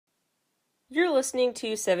You're listening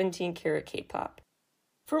to 17 Karat K-Pop.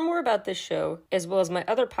 For more about this show, as well as my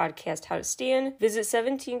other podcast, How to Stan, visit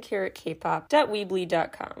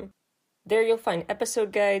 17karatkpop.weebly.com. There you'll find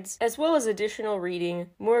episode guides, as well as additional reading,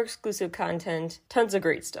 more exclusive content, tons of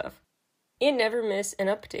great stuff. And never miss an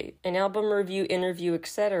update, an album review, interview,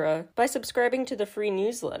 etc. by subscribing to the free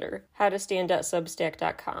newsletter,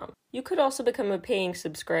 howtostan.substack.com. You could also become a paying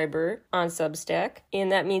subscriber on Substack,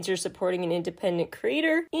 and that means you're supporting an independent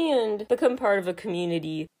creator and become part of a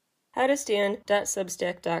community,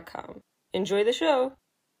 howtostan.substack.com. Enjoy the show!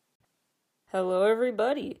 Hello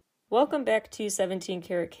everybody! Welcome back to 17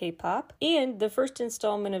 Karat K-Pop and the first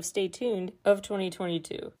installment of Stay Tuned of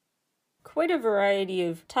 2022. Quite a variety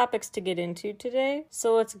of topics to get into today,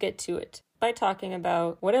 so let's get to it by talking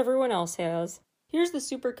about what everyone else has. Here's the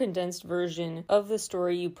super condensed version of the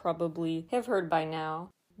story you probably have heard by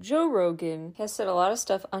now. Joe Rogan has said a lot of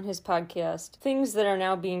stuff on his podcast, things that are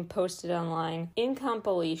now being posted online in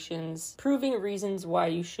compilations, proving reasons why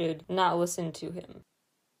you should not listen to him.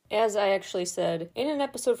 As I actually said in an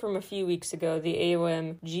episode from a few weeks ago, the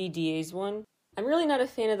AOM GDA's one, I'm really not a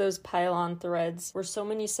fan of those pile-on threads where so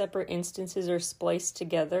many separate instances are spliced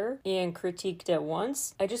together and critiqued at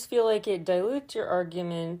once. I just feel like it dilutes your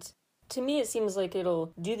argument. To me, it seems like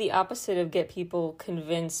it'll do the opposite of get people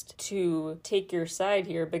convinced to take your side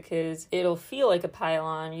here because it'll feel like a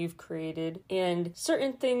pile-on you've created, and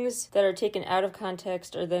certain things that are taken out of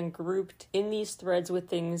context are then grouped in these threads with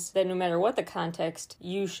things that no matter what the context,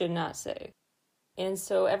 you should not say. And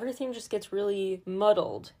so everything just gets really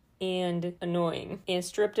muddled and annoying and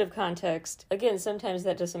stripped of context. Again, sometimes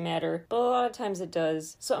that doesn't matter, but a lot of times it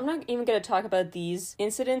does. So I'm not even going to talk about these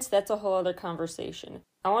incidents. That's a whole other conversation.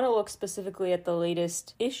 I want to look specifically at the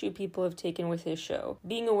latest issue people have taken with his show,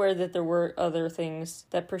 being aware that there were other things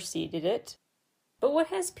that preceded it. But what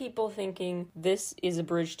has people thinking this is a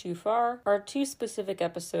bridge too far are two specific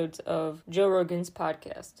episodes of Joe Rogan's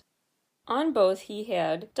podcast. On both, he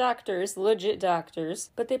had doctors, legit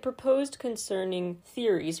doctors, but they proposed concerning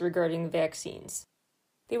theories regarding vaccines.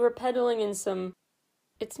 They were peddling in some,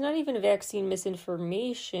 it's not even vaccine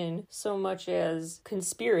misinformation so much as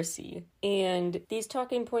conspiracy. And these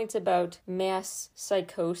talking points about mass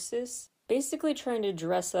psychosis, basically trying to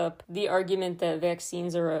dress up the argument that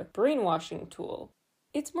vaccines are a brainwashing tool.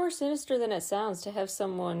 It's more sinister than it sounds to have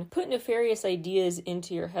someone put nefarious ideas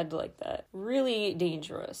into your head like that. Really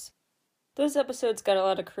dangerous. Those episodes got a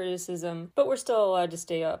lot of criticism, but we're still allowed to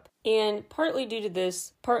stay up. And partly due to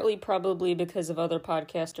this, partly probably because of other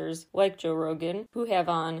podcasters like Joe Rogan, who have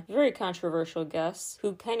on very controversial guests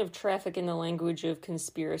who kind of traffic in the language of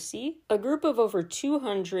conspiracy, a group of over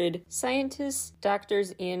 200 scientists,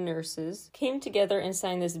 doctors, and nurses came together and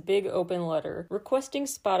signed this big open letter requesting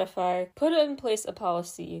Spotify put in place a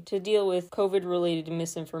policy to deal with COVID-related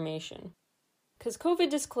misinformation. Because COVID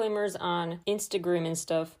disclaimers on Instagram and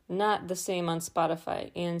stuff, not the same on Spotify.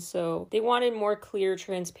 And so they wanted more clear,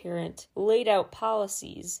 transparent, laid out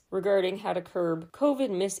policies regarding how to curb COVID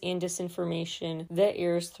mis and disinformation that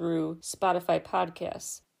airs through Spotify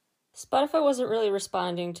podcasts. Spotify wasn't really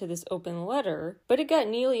responding to this open letter, but it got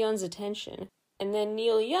Neil Young's attention. And then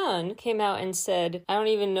Neil Young came out and said, I don't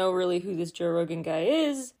even know really who this Joe Rogan guy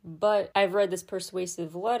is, but I've read this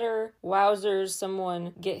persuasive letter. Wowzers,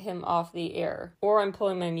 someone get him off the air, or I'm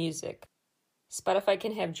pulling my music. Spotify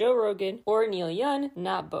can have Joe Rogan or Neil Young,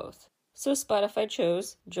 not both. So Spotify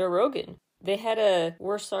chose Joe Rogan. They had a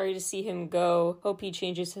 "we're sorry to see him go, hope he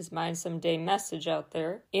changes his mind someday" message out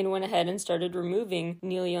there, and went ahead and started removing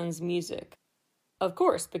Neil Young's music. Of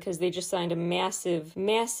course, because they just signed a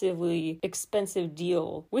massively expensive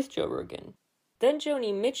deal with Joe Rogan. Then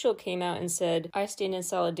Joni Mitchell came out and said, I stand in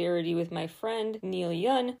solidarity with my friend Neil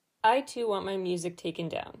Young. I too want my music taken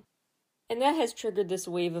down. And that has triggered this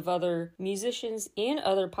wave of other musicians and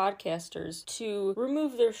other podcasters to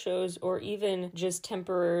remove their shows or even just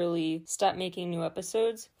temporarily stop making new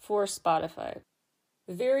episodes for Spotify.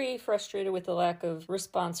 Very frustrated with the lack of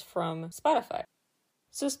response from Spotify.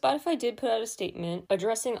 So Spotify did put out a statement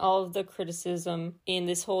addressing all of the criticism in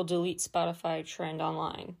this whole delete Spotify trend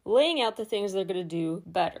online, laying out the things they're going to do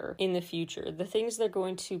better in the future, the things they're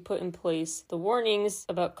going to put in place, the warnings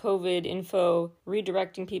about COVID info,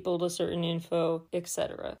 redirecting people to certain info,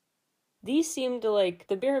 etc. These seemed like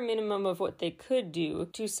the bare minimum of what they could do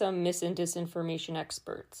to some mis and disinformation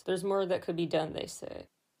experts. There's more that could be done, they say.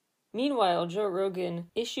 Meanwhile, Joe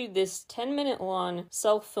Rogan issued this 10-minute long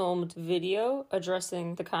self-filmed video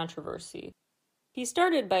addressing the controversy. He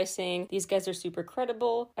started by saying, these guys are super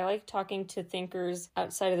credible. I like talking to thinkers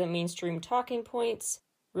outside of the mainstream talking points.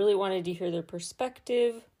 Really wanted to hear their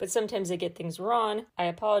perspective, but sometimes I get things wrong. I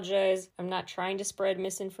apologize. I'm not trying to spread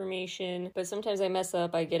misinformation, but sometimes I mess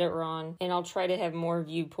up, I get it wrong, and I'll try to have more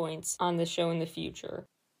viewpoints on the show in the future.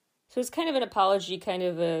 So it's kind of an apology, kind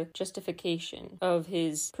of a justification of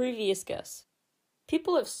his previous guests.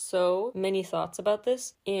 People have so many thoughts about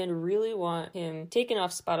this and really want him taken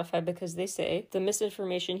off Spotify because they say the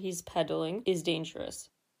misinformation he's peddling is dangerous.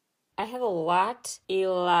 I have a lot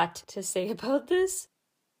to say about this.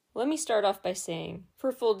 Let me start off by saying,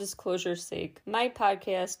 for full disclosure's sake, my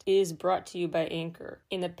podcast is brought to you by Anchor,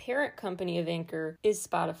 and the parent company of Anchor is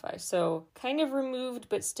Spotify. So, kind of removed,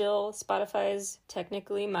 but still, Spotify is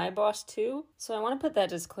technically my boss too. So I want to put that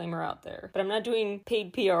disclaimer out there, but I'm not doing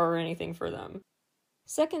paid PR or anything for them.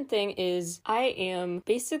 Second thing is, I am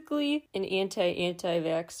basically an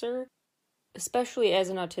anti-vaxxer. Especially as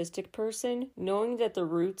an autistic person, knowing that the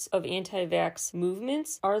roots of anti-vax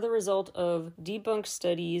movements are the result of debunked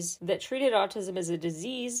studies that treated autism as a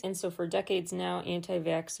disease, and so for decades now,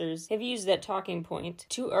 anti-vaxxers have used that talking point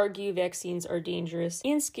to argue vaccines are dangerous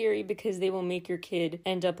and scary because they will make your kid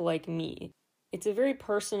end up like me. It's a very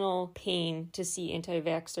personal pain to see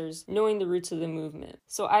anti-vaxxers knowing the roots of the movement.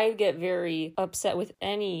 So I get very upset with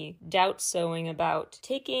any doubt sowing about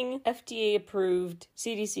taking FDA-approved,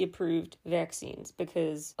 CDC-approved vaccines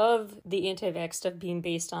because of the anti-vax stuff being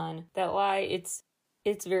based on that lie. It's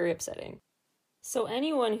very upsetting. So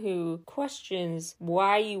anyone who questions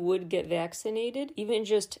why you would get vaccinated, even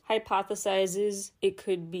just hypothesizes it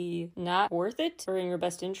could be not worth it or in your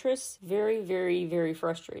best interests, very, very, very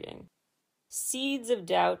frustrating. Seeds of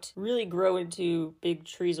doubt really grow into big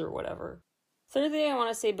trees or whatever. Third thing I want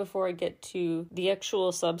to say before I get to the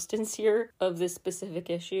actual substance here of this specific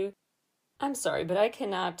issue, I'm sorry, but I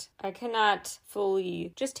cannot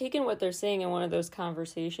fully just take in what they're saying in one of those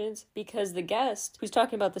conversations because the guest who's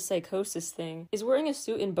talking about the psychosis thing is wearing a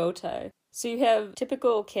suit and bow tie. So you have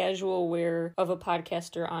typical casual wear of a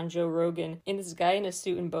podcaster on Joe Rogan and this guy in a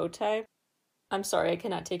suit and bow tie. I'm sorry, I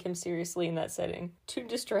cannot take him seriously in that setting. Too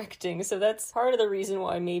distracting. So that's part of the reason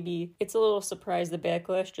why maybe it's a little surprise, the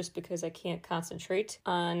backlash, just because I can't concentrate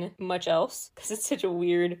on much else, because it's such a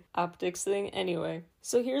weird optics thing. Anyway,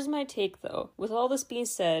 so here's my take though. With all this being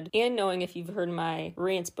said, and knowing if you've heard my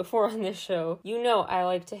rants before on this show, you know I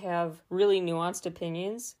like to have really nuanced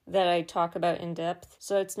opinions that I talk about in depth.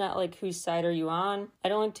 So it's not like whose side are you on? I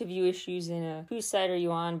don't like to view issues in a whose side are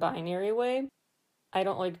you on binary way. I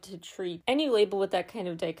don't like to treat any label with that kind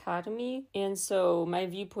of dichotomy, and so my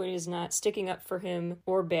viewpoint is not sticking up for him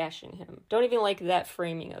or bashing him. Don't even like that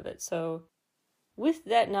framing of it. So with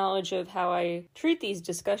that knowledge of how I treat these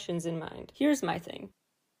discussions in mind, here's my thing.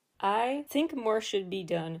 I think more should be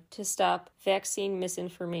done to stop vaccine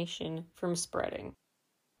misinformation from spreading.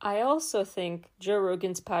 I also think Joe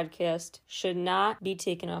Rogan's podcast should not be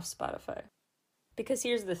taken off Spotify. Because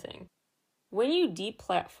here's the thing. When you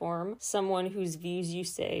deplatform someone whose views you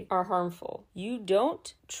say are harmful, you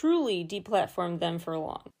don't truly deplatform them for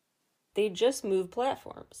long. They just move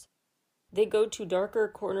platforms. They go to darker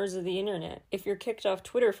corners of the internet. If you're kicked off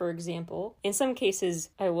Twitter, for example, in some cases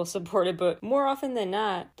I will support it, but more often than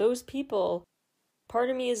not, those people, part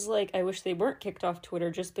of me is like, I wish they weren't kicked off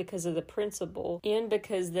Twitter just because of the principle, and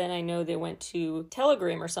because then I know they went to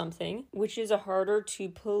Telegram or something, which is a harder to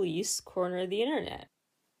police corner of the internet.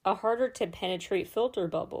 A harder to penetrate filter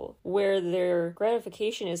bubble where their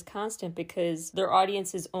gratification is constant because their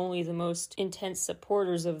audience is only the most intense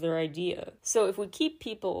supporters of their idea. So if we keep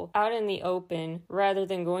people out in the open rather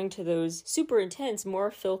than going to those super intense, more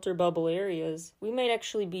filter bubble areas, we might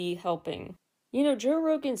actually be helping. You know, Joe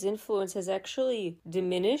Rogan's influence has actually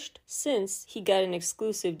diminished since he got an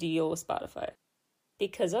exclusive deal with Spotify.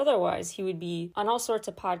 Because otherwise he would be on all sorts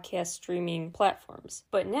of podcast streaming platforms.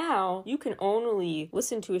 But now you can only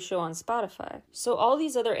listen to a show on Spotify. So all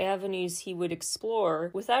these other avenues he would explore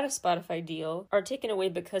without a Spotify deal are taken away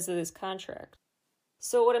because of this contract.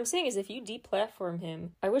 So what I'm saying is if you deplatform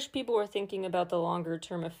him, I wish people were thinking about the longer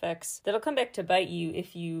term effects that'll come back to bite you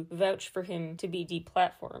if you vouch for him to be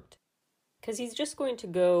deplatformed. Because he's just going to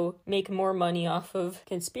go make more money off of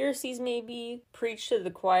conspiracies maybe, preach to the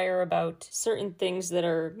choir about certain things that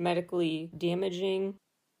are medically damaging.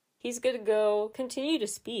 He's going to go continue to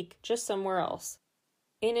speak just somewhere else.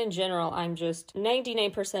 And in general, I'm just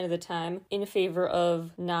 99% of the time in favor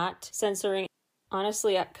of not censoring.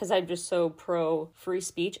 Honestly, because I'm just so pro free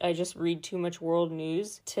speech, I just read too much world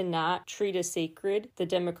news to not treat as sacred the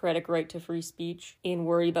democratic right to free speech and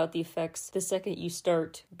worry about the effects the second you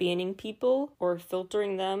start banning people or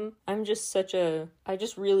filtering them. I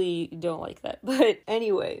just really don't like that. But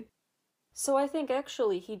anyway, So I think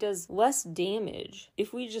actually he does less damage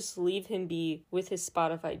if we just leave him be with his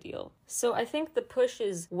Spotify deal. So I think the push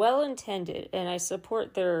is well intended and I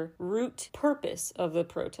support their root purpose of the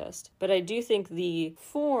protest. But I do think the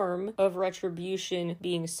form of retribution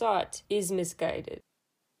being sought is misguided.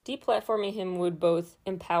 Deplatforming him would both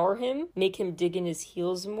empower him, make him dig in his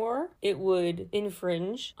heels more, it would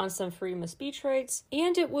infringe on some freedom of speech rights,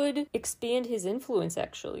 and it would expand his influence,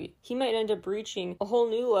 actually. He might end up reaching a whole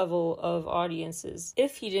new level of audiences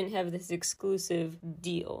if he didn't have this exclusive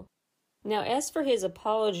deal. Now, as for his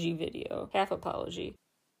apology video, half apology,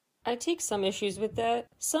 I take some issues with that,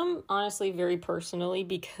 some honestly very personally,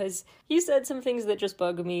 because he said some things that just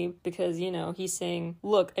bug me because, he's saying,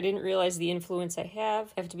 look, I didn't realize the influence I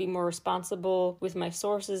have to be more responsible with my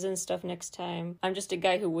sources and stuff next time. I'm just a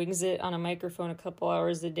guy who wings it on a microphone a couple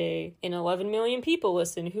hours a day, and 11 million people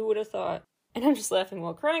listen, who would have thought? And I'm just laughing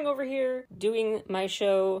while crying over here, doing my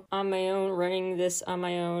show on my own, running this on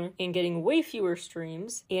my own, and getting way fewer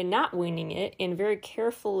streams, and not winning it, and very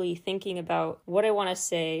carefully thinking about what I want to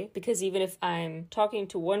say, because even if I'm talking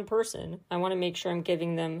to one person, I want to make sure I'm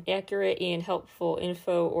giving them accurate and helpful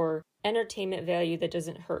info or entertainment value that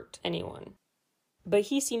doesn't hurt anyone. But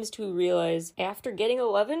he seems to realize, after getting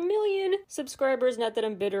 11 million subscribers, not that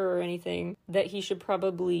I'm bitter or anything, that he should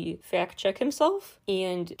probably fact check himself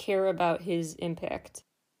and care about his impact.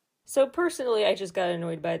 So personally, I just got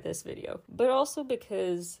annoyed by this video, but also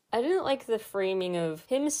because I didn't like the framing of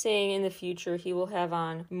him saying in the future he will have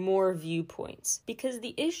on more viewpoints, because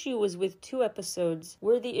the issue was with 2 episodes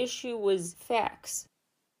where the issue was facts.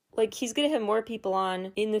 Like, he's going to have more people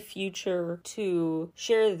on in the future to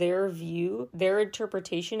share their view, their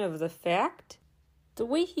interpretation of the fact. The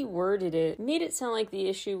way he worded it made it sound like the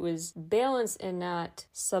issue was balance and not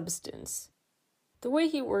substance. The way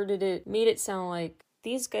he worded it made it sound like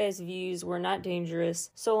these guys' views were not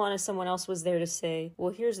dangerous so long as someone else was there to say,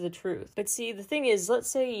 well, here's the truth. But see, the thing is, let's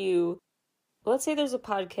say there's a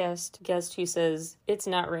podcast guest who says, it's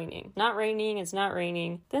not raining. Not raining, it's not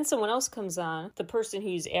raining. Then someone else comes on, the person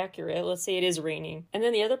who's accurate, let's say it is raining. And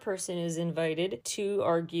then the other person is invited to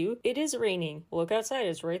argue, it is raining. Look outside,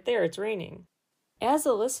 it's right there, it's raining. As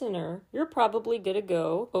a listener, you're probably going to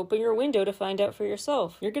go open your window to find out for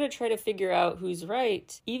yourself. You're going to try to figure out who's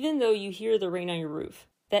right, even though you hear the rain on your roof.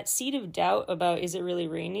 That seed of doubt about is it really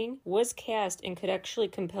raining was cast and could actually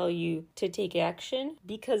compel you to take action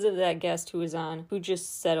because of that guest who was on who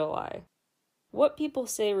just said a lie. What people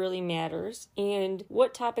say really matters, and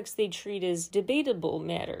what topics they treat as debatable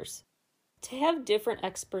matters. To have different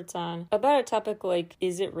experts on about a topic like,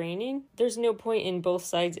 is it raining? There's no point in both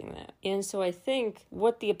siding that. And so I think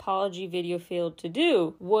what the apology video failed to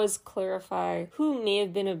do was clarify who may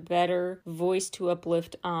have been a better voice to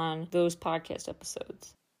uplift on those podcast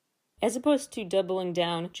episodes. As opposed to doubling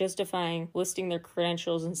down, justifying, listing their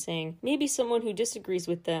credentials and saying, maybe someone who disagrees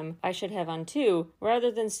with them I should have on too, rather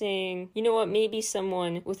than saying, you know what, maybe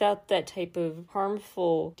someone without that type of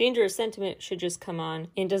harmful, dangerous sentiment should just come on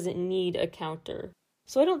and doesn't need a counter.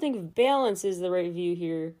 So I don't think balance is the right view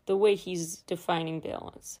here, the way he's defining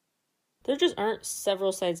balance. There just aren't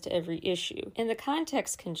several sides to every issue, and the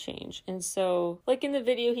context can change. And so, like in the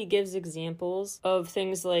video, he gives examples of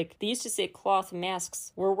things like, they used to say cloth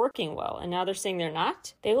masks were working well, and now they're saying they're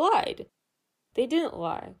not? They lied. They didn't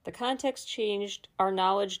lie. The context changed, our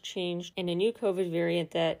knowledge changed, and a new COVID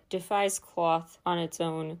variant that defies cloth on its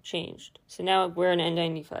own changed. So now we're an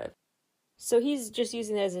N95. So he's just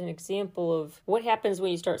using that as an example of what happens when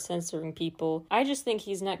you start censoring people. I just think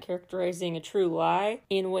he's not characterizing a true lie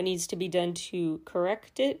in what needs to be done to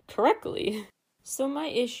correct it correctly. So my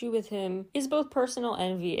issue with him is both personal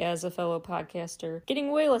envy as a fellow podcaster,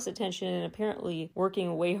 getting way less attention and apparently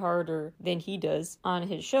working way harder than he does on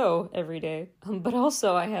his show every day. But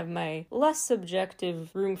also I have my less subjective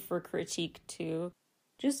room for critique too.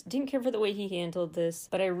 Just didn't care for the way he handled this,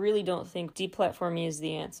 but I really don't think deplatforming is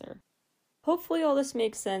the answer. Hopefully all this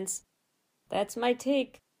makes sense. That's my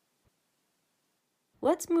take.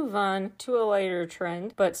 Let's move on to a lighter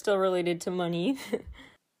trend, but still related to money.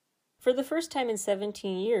 For the first time in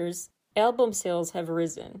 17 years, album sales have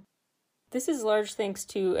risen. This is large thanks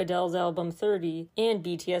to Adele's album 30 and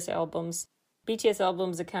BTS albums. BTS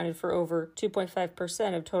albums accounted for over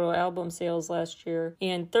 2.5% of total album sales last year,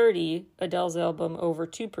 and 30, Adele's album, over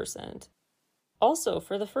 2%. Also,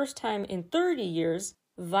 for the first time in 30 years,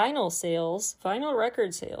 vinyl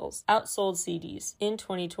record sales, outsold CDs in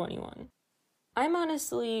 2021. I'm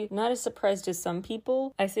honestly not as surprised as some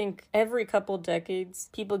people. I think every couple decades,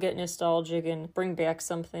 people get nostalgic and bring back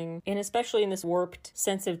something. And especially in this warped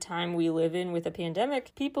sense of time we live in with a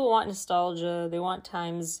pandemic, people want nostalgia. They want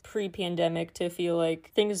times pre-pandemic to feel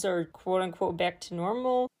like things are quote-unquote back to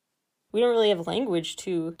normal. We don't really have language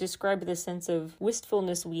to describe the sense of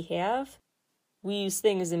wistfulness we have. We use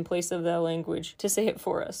things in place of that language to say it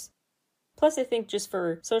for us. Plus, I think just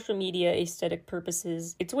for social media aesthetic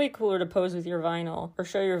purposes, it's way cooler to pose with your vinyl or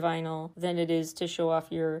show your vinyl than it is to show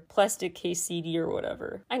off your plastic case CD or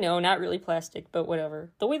whatever. I know, not really plastic, but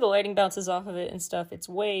whatever. The way the lighting bounces off of it and stuff, it's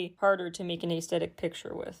way harder to make an aesthetic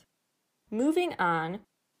picture with. Moving on,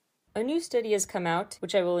 a new study has come out,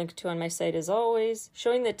 which I will link to on my site as always,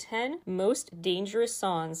 showing the 10 most dangerous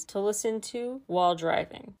songs to listen to while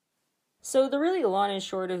driving. So the really long and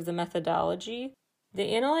short of the methodology,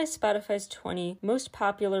 they analyzed Spotify's 20 most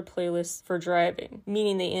popular playlists for driving,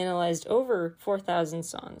 meaning they analyzed over 4,000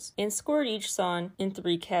 songs, and scored each song in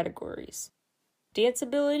 3 categories: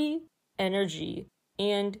 danceability, energy,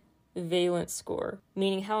 and valence score,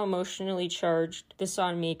 meaning how emotionally charged the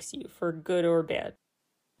song makes you, for good or bad.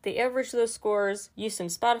 They averaged those scores, used some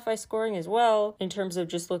Spotify scoring as well, in terms of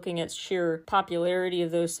just looking at sheer popularity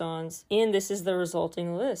of those songs, and this is the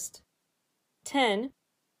resulting list. 10.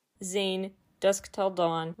 Zayn, Dusk Till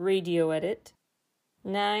Dawn, Radio Edit.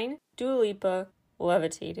 9. Dua Lipa,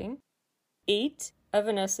 Levitating. 8.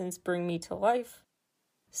 Evanescence, Bring Me to Life.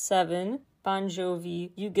 7. Bon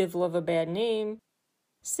Jovi, You Give Love a Bad Name.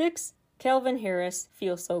 6. Calvin Harris,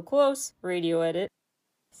 Feel So Close, Radio Edit.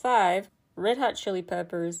 5. Red Hot Chili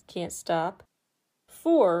Peppers, Can't Stop.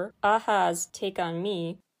 4. a-ha's Take On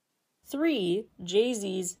Me. 3.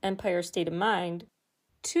 Jay-Z's Empire State of Mind.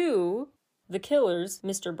 2. The Killers,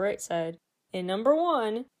 Mr. Brightside. And number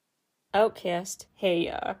 1, Outkast, Hey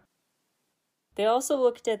Ya. They also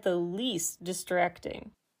looked at the least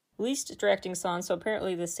distracting song, so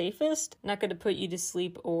apparently the safest, not going to put you to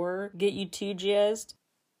sleep or get you too jazzed.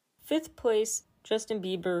 5th place, Justin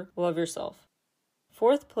Bieber, Love Yourself.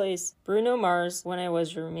 4th place, Bruno Mars, When I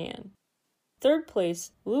Was Your Man. 3rd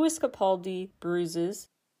place, Lewis Capaldi, Bruises.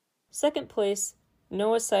 2nd place,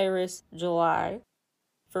 Noah Cyrus, July.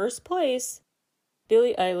 1st place,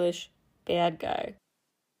 Billie Eilish, Bad Guy.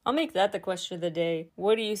 I'll make that the question of the day.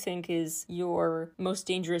 What do you think is your most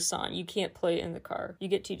dangerous song? You can't play it in the car. You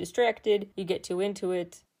get too distracted, you get too into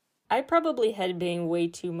it. I probably headbang way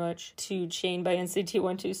too much to Chain by NCT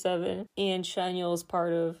 127 and Shine You'll's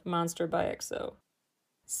part of Monster by EXO.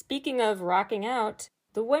 Speaking of rocking out,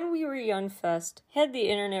 the When We Were Young Fest had the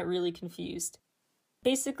internet really confused.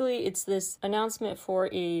 Basically, it's this announcement for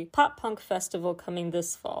a pop-punk festival coming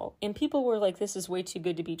this fall, and people were like, this is way too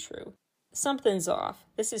good to be true. Something's off.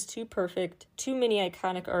 This is too perfect. Too many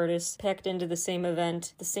iconic artists packed into the same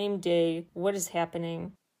event, the same day. What is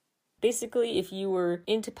happening? Basically, if you were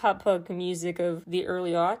into pop-punk music of the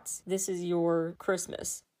early aughts, this is your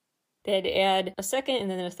Christmas. They had to add a second and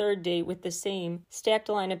then a third date with the same stacked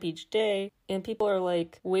lineup each day, and people are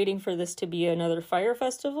like waiting for this to be another Fyre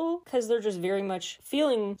Festival because they're just very much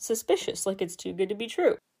feeling suspicious, like it's too good to be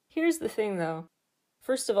true. Here's the thing though.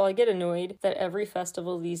 First of all, I get annoyed that every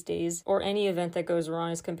festival these days, or any event that goes wrong,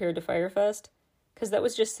 is compared to Fyre Fest, because that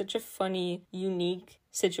was just such a funny, unique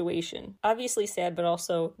situation. Obviously sad, but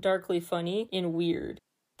also darkly funny and weird.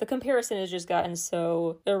 The comparison has just gotten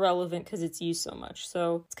so irrelevant because it's used so much,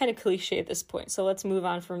 so it's kind of cliche at this point. So let's move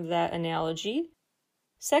on from that analogy.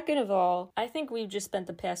 Second of all, I think we've just spent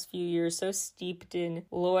the past few years so steeped in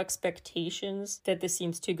low expectations that this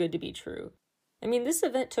seems too good to be true. I mean, this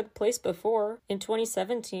event took place before, in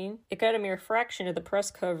 2017. It got a mere fraction of the press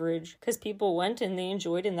coverage because people went and they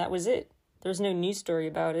enjoyed and that was it. There's no news story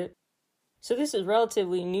about it. So this is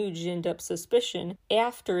relatively new ginned up suspicion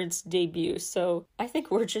after its debut, so I think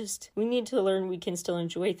we need to learn we can still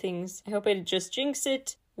enjoy things. I hope I didn't just jinx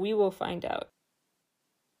it. We will find out.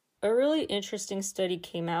 A really interesting study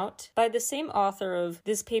came out by the same author of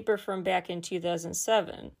this paper from back in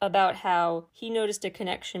 2007 about how he noticed a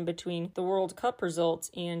connection between the World Cup results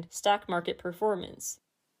and stock market performance.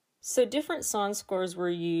 So different song scores were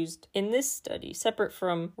used in this study, separate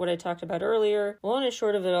from what I talked about earlier. Long and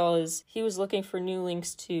short of it all is he was looking for new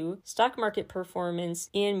links to stock market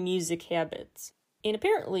performance and music habits. And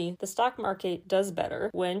apparently, the stock market does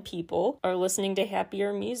better when people are listening to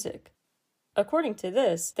happier music. According to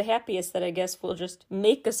this, the happiest that I guess will just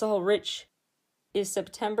make us all rich is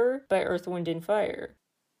September by Earth, Wind & Fire.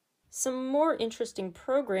 Some more interesting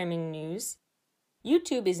programming news.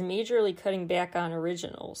 YouTube is majorly cutting back on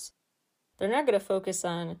originals. they're not going to focus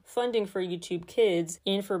on funding for YouTube Kids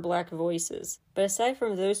and for Black Voices. But aside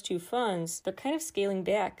from those two funds, they're kind of scaling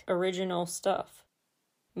back original stuff.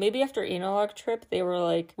 Maybe after Analog Trip, they were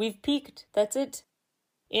like, we've peaked, that's it.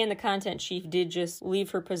 And the content chief did just leave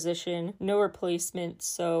her position, no replacement,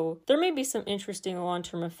 so there may be some interesting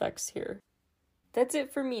long-term effects here. That's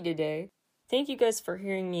it for me today. Thank you guys for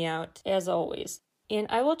hearing me out, as always. And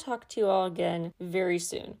I will talk to you all again very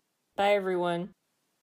soon. Bye, everyone.